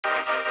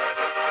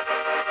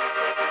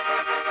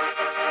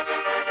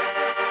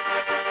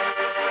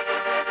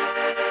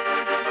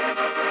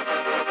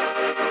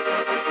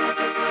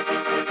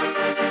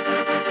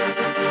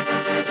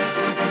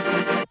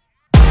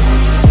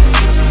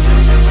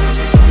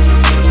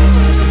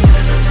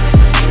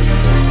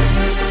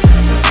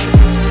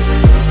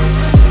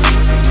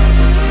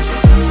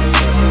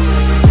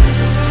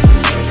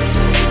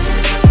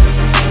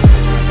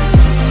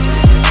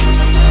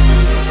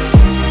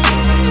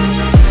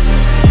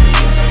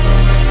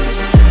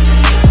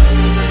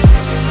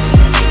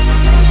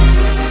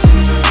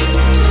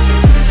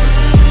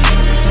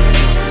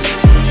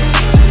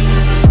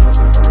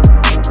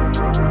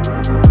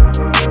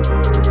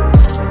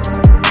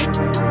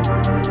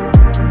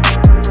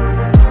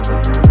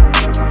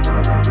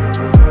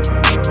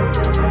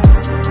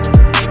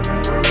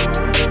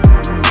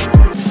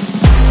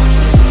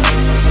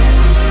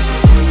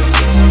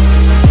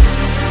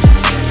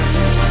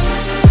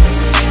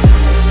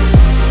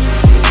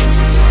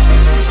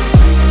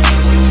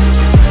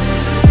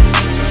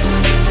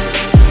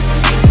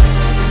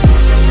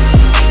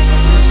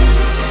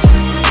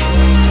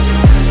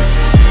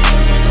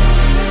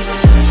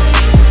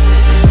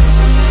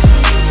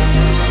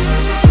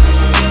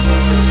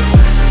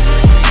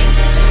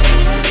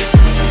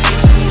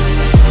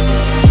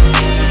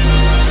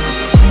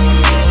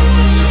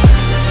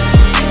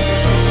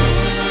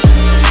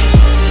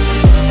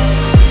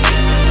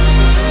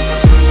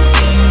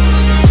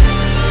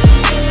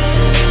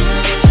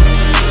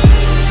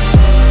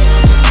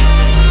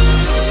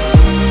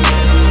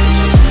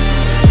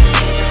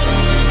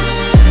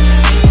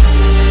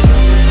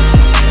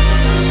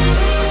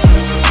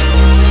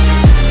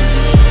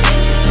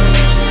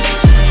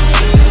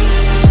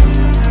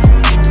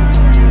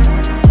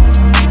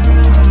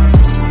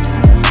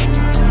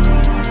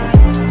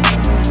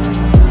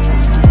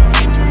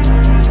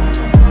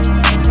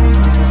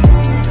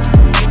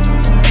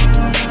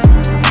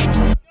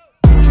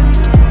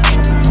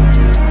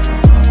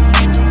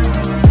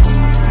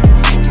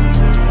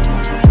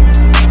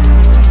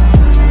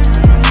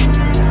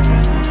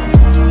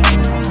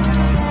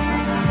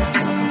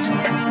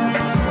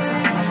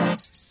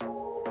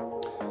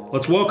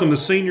Let's welcome the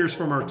seniors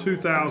from our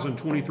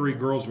 2023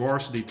 girls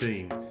varsity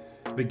team,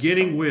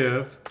 beginning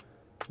with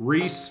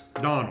Reese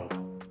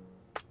Donald.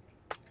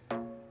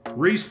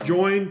 Reese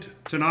joined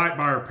tonight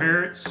by her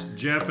parents,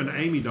 Jeff and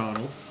Amy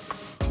Donald.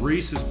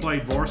 Reese has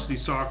played varsity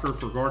soccer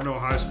for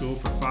Gardendale High School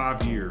for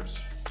 5 years.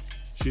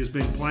 She has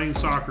been playing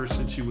soccer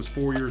since she was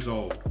 4 years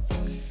old.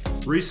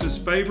 Reese's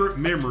favorite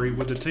memory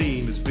with the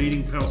team is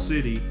beating Pell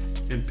City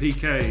in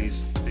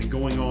PKs and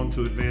going on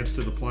to advance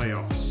to the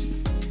playoffs.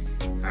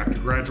 After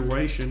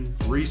graduation,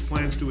 Reese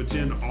plans to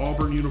attend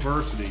Auburn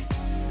University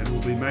and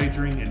will be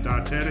majoring in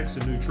dietetics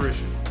and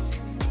nutrition.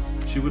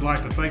 She would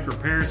like to thank her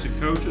parents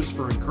and coaches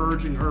for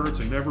encouraging her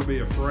to never be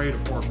afraid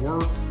of hard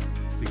work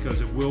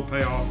because it will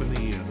pay off in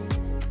the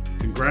end.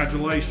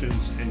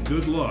 Congratulations and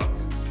good luck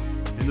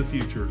in the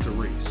future to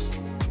Reese.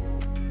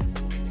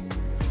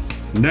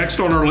 Next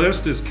on our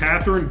list is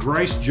Catherine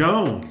Grace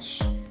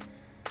Jones.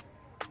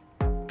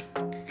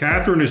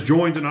 Catherine is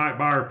joined tonight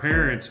by her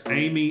parents,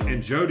 Amy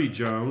and Jody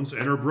Jones,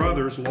 and her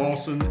brothers,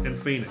 Lawson and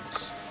Phoenix.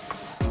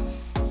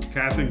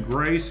 Catherine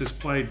Grace has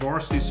played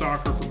varsity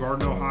soccer for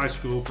Gardendale High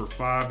School for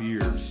 5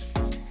 years.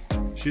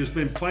 She has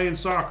been playing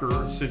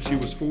soccer since she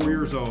was 4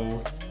 years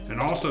old and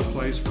also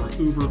plays for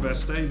Hoover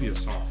Vestavia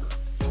Soccer.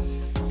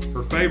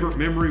 Her favorite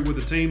memory with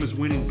the team is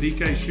winning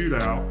PK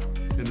shootout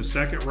in the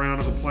second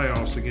round of the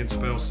playoffs against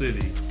Pell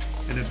City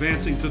and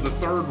advancing to the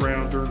third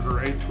round during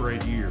her 8th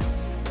grade year.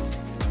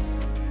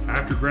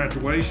 After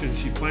graduation,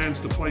 she plans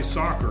to play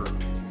soccer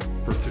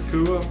for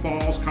Takua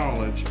Falls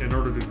College and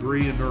earn a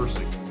degree in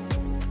nursing.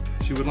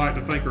 She would like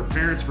to thank her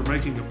parents for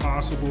making it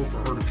possible for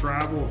her to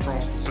travel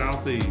across the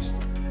Southeast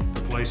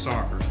to play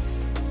soccer.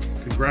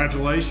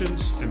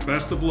 Congratulations and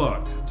best of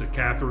luck to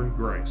Catherine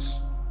Grace.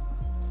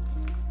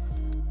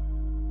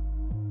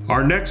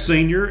 Our next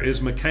senior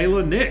is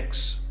Michaela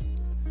Nix.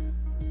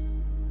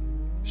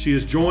 She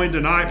is joined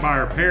tonight by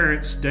her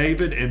parents,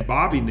 David and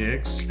Bobby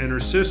Nix, and her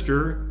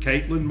sister,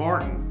 Caitlin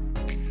Martin.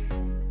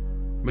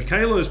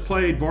 Michaela has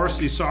played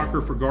varsity soccer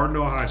for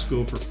Gardendale High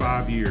School for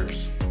 5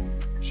 years.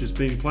 She's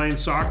been playing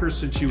soccer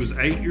since she was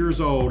 8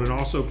 years old and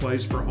also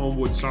plays for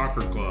Homewood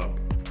Soccer Club.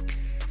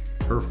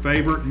 Her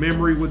favorite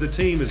memory with the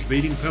team is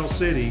beating Pell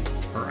City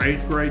her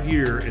 8th grade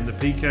year in the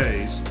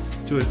PKs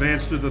to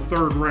advance to the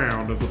third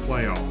round of the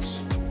playoffs.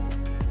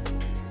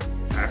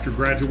 After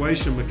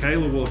graduation,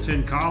 Michaela will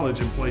attend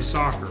college and play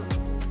soccer.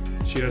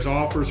 She has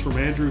offers from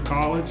Andrew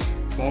College,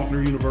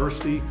 Faulkner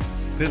University,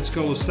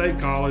 Pensacola State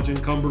College,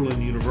 and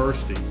Cumberland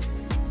University.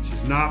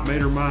 She's not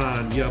made her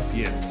mind up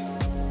yet.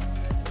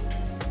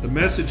 The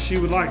message she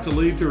would like to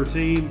leave to her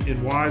team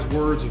in wise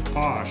words of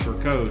Posh, her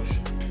coach,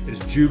 is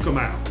juke 'em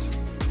out.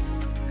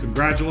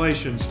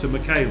 Congratulations to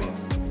Michaela.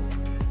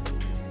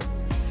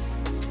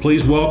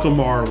 Please welcome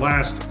our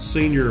last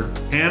senior,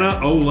 Hannah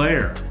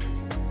O'Lear.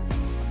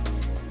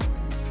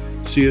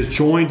 She is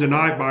joined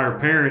tonight by her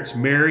parents,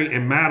 Mary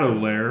and Matt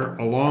O'Lear,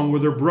 along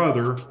with her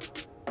brother,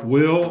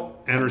 Will,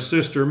 and her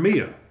sister,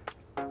 Mia.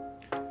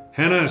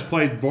 Hannah has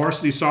played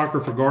varsity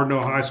soccer for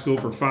Gardendale High School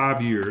for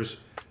 5 years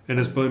and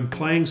has been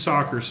playing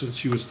soccer since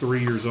she was 3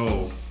 years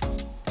old.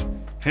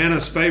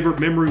 Hannah's favorite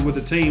memory with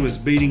the team is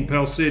beating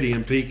Pell City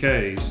in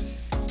PKs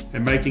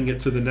and making it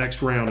to the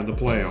next round of the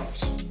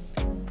playoffs.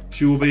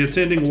 She will be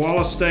attending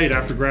Wallace State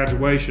after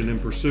graduation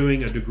and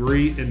pursuing a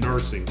degree in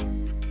nursing.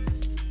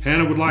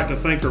 Hannah would like to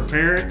thank her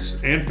parents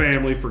and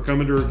family for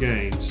coming to her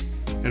games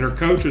and her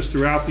coaches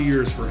throughout the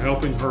years for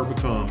helping her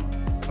become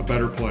a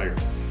better player.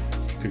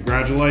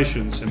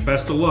 Congratulations and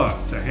best of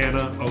luck to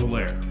Hannah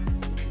O'Lear.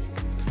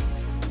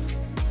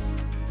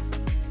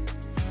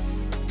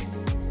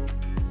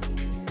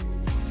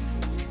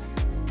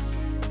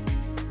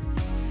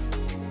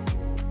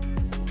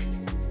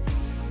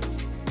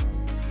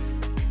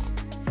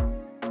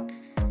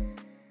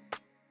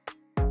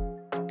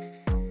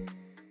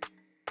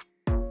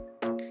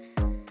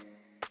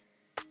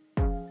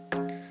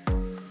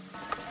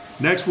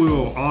 Next, we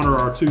will honor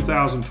our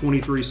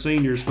 2023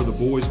 seniors for the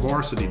boys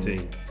varsity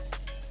team.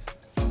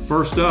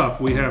 First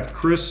up, we have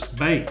Chris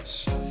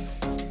Bates.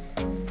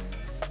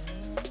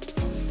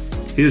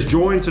 He is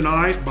joined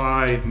tonight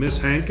by Miss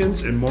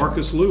Hankins and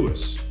Marcus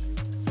Lewis.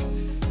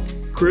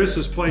 Chris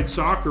has played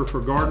soccer for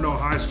Gardendale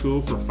High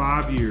School for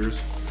 5 years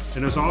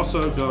and has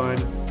also done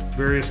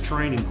various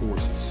training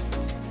courses.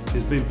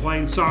 He's been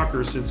playing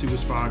soccer since he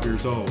was 5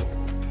 years old.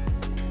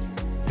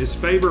 His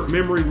favorite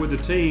memory with the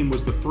team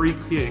was the free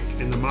kick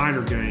in the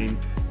minor game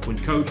when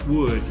Coach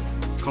Wood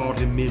called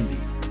him Mindy.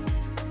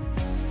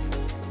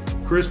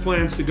 Chris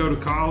plans to go to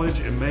college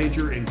and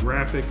major in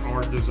graphic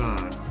art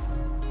design.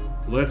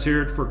 Let's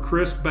hear it for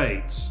Chris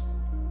Bates.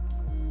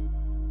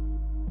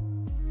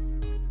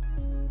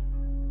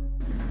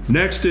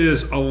 Next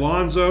is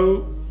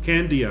Alonzo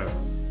Candio.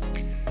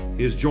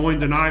 He is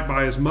joined tonight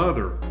by his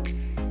mother,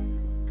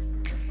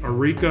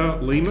 Erika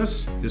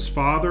Lemus, his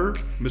father,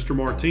 Mr.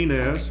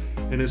 Martinez,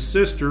 and his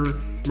sister,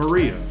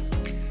 Maria.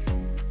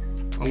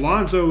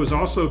 Alonzo has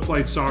also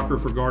played soccer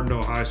for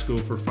Gardendale High School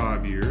for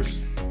 5 years.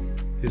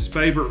 His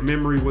favorite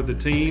memory with the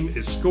team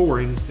is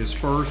scoring his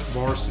first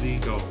varsity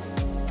goal.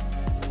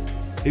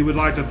 He would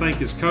like to thank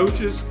his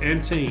coaches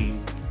and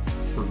team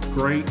for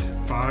great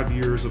 5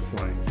 years of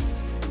play.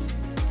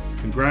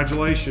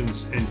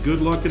 Congratulations and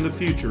good luck in the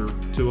future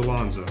to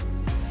Alonzo.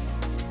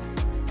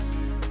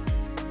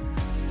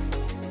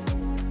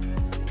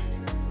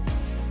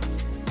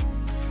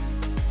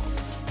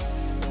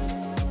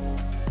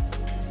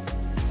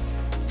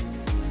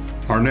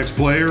 Our next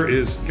player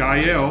is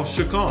Gael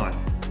Chacon.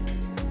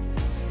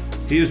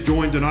 He is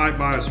joined tonight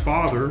by his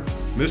father,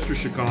 Mr.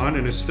 Chacon,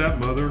 and his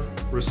stepmother,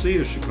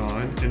 Rasia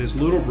Chacon, and his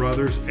little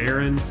brothers,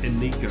 Aaron and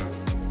Nico.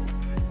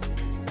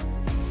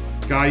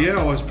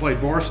 Gael has played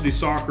varsity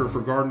soccer for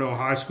Gardendale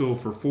High School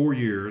for 4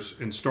 years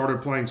and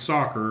started playing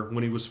soccer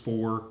when he was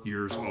 4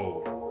 years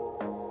old.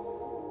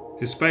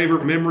 His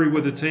favorite memory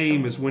with the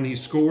team is when he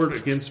scored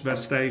against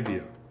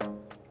Vestavia.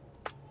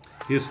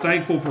 He is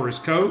thankful for his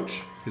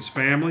coach, his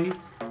family,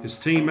 his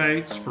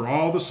teammates, for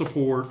all the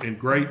support and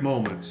great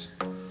moments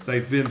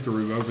they've been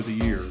through over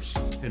the years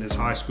in his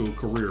high school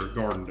career at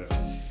Gardendale.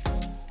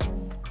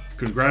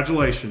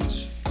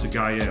 Congratulations to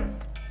Gael.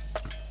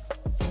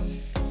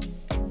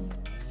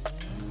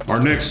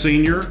 Our next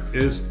senior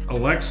is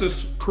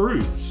Alexis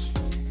Cruz.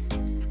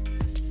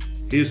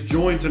 He is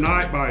joined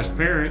tonight by his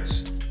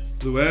parents,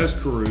 Luis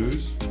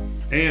Cruz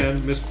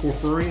and Miss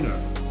Porferino,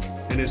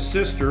 and his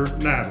sister,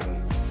 Natalie.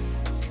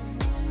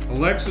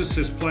 Alexis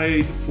has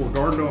played for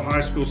Gardendale High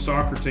School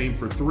soccer team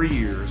for 3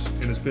 years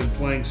and has been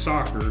playing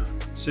soccer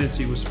since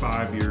he was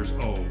 5 years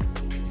old.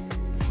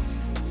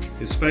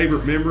 His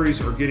favorite memories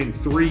are getting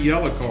 3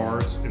 yellow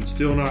cards and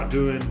still not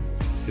doing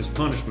his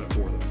punishment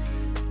for them.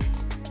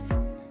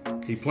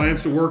 He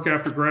plans to work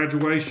after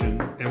graduation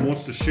and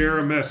wants to share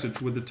a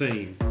message with the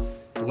team.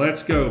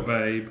 Let's go,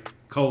 babe,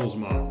 Cole's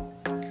mom.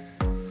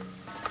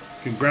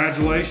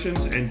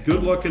 Congratulations and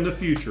good luck in the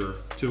future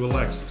to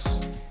Alexis.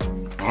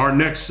 Our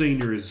next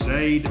senior is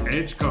Zaid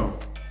Edgecombe.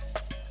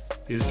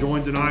 He is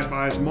joined tonight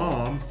by his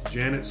mom,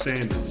 Janet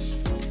Sanders.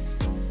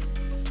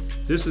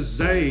 This is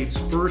Zaid's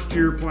first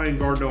year playing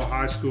Gardendale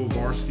High School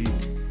varsity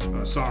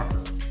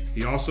soccer.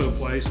 He also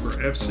plays for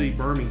FC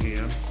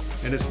Birmingham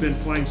and has been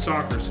playing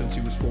soccer since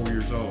he was 4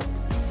 years old.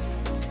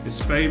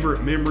 His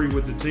favorite memory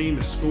with the team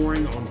is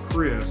scoring on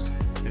Chris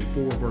in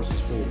 4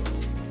 versus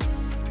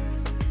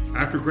 4.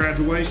 After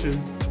graduation,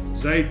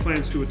 Zaid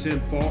plans to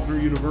attend Faulkner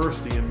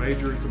University and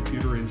major in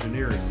computer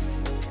engineering.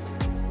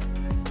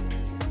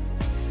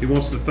 He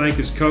wants to thank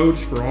his coach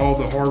for all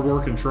the hard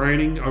work and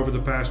training over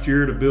the past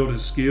year to build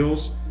his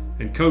skills,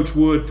 and Coach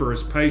Wood for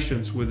his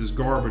patience with his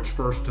garbage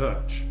first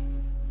touch.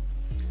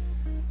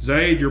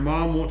 Zaid, your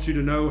mom wants you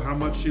to know how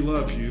much she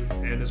loves you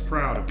and is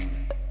proud of you.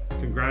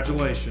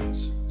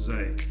 Congratulations,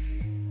 Zaid.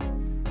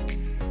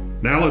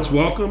 Now let's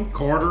welcome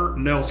Carter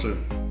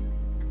Nelson.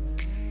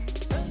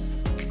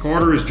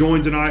 Carter is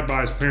joined tonight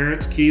by his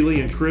parents,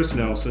 Keely and Chris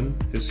Nelson,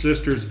 his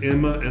sisters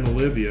Emma and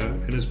Olivia,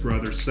 and his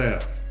brother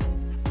Seth.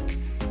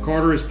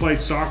 Carter has played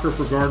soccer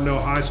for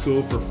Gardendale High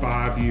School for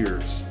 5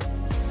 years.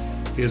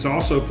 He has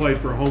also played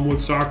for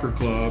Homewood Soccer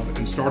Club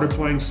and started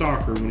playing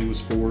soccer when he was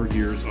 4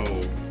 years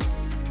old.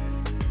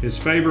 His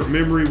favorite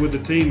memory with the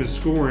team is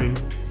scoring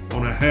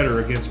on a header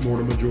against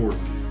Mortimer Jordan.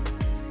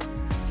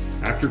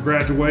 After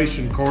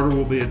graduation, Carter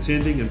will be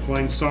attending and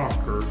playing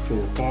soccer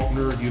for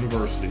Faulkner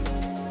University.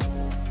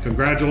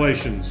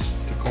 Congratulations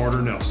to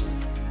Carter Nelson.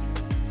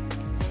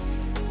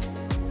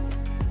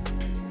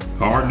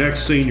 Our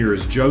next senior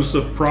is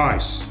Joseph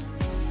Price.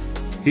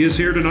 He is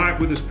here tonight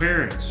with his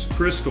parents,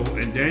 Crystal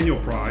and Daniel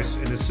Price,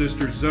 and his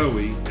sister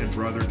Zoe and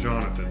brother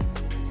Jonathan.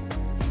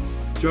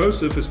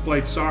 Joseph has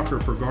played soccer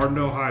for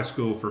Gardendale High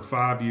School for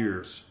 5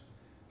 years.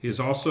 He has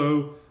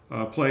also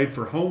played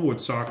for Homewood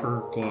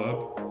Soccer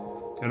Club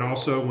and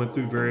also went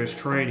through various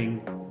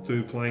training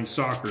through playing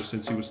soccer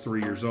since he was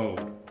 3 years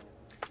old.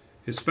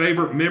 His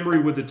favorite memory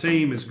with the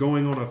team is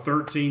going on a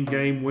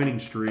 13-game winning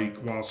streak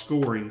while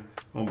scoring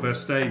on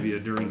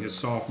Vestavia during his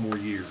sophomore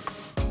year.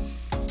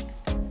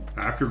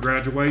 After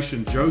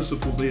graduation,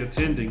 Joseph will be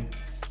attending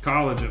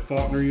college at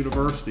Faulkner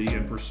University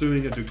and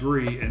pursuing a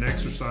degree in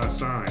exercise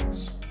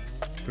science.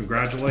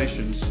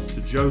 Congratulations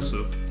to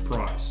Joseph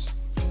Price.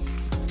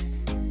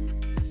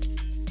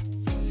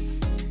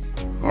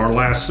 Our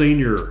last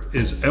senior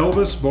is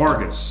Elvis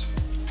Vargas.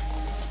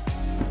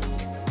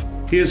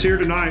 He is here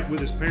tonight with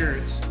his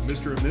parents,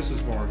 Mr. and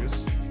Mrs. Vargas.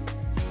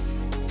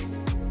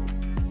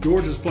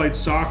 George has played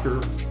soccer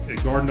at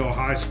Gardendale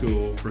High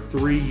School for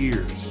 3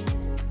 years.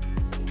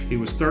 He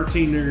was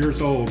 13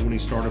 years old when he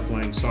started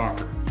playing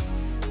soccer.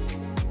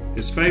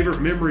 His favorite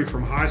memory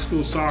from high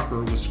school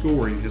soccer was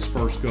scoring his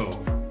first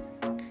goal.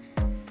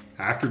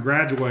 After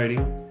graduating,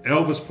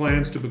 Elvis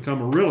plans to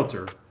become a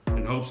realtor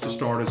and hopes to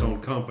start his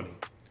own company.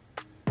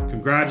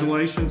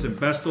 Congratulations and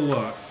best of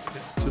luck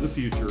to the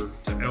future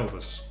to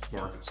Elvis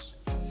Vargas.